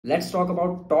Let's talk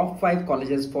about top 5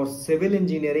 colleges for civil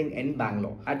engineering in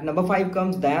Bangalore. At number 5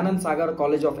 comes Dayanand Sagar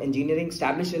College of Engineering,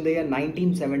 established in the year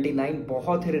 1979.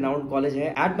 बहुत ही renowned college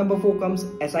है. At number 4 comes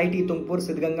SIT Tungpur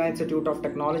Siddhganga Institute of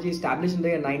Technology, established in the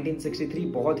year 1963.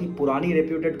 बहुत ही पुरानी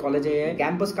reputed college है.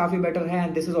 Campus काफी better है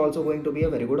and this is also going to be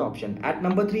a very good option. At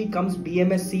number 3 comes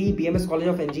BMSC, BMS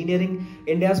College of Engineering,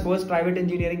 India's first private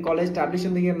engineering college,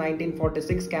 established in the year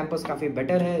 1946. Campus काफी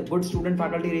better है. Good student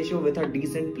faculty ratio with a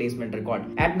decent placement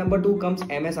record. At number 2 comes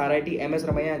MSRIT, MS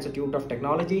Ramaiah Institute of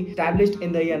Technology, established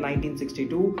in the year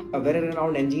 1962, a very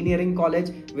renowned engineering college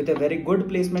with a very good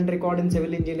placement record in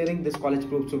civil engineering. This college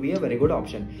proves to be a very good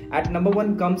option. At number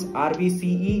 1 comes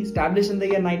RVCE, established in the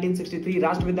year 1963.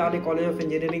 Rashtravidyalaya College of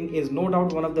Engineering is no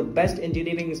doubt one of the best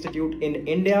engineering institute in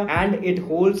India and it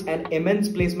holds an immense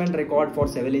placement record for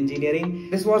civil engineering.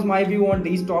 This was my view on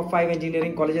these top 5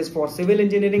 engineering colleges for civil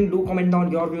engineering. Do comment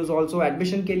down your views also.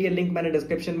 Admission के लिए link मैंने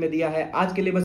description में दिया है. आज के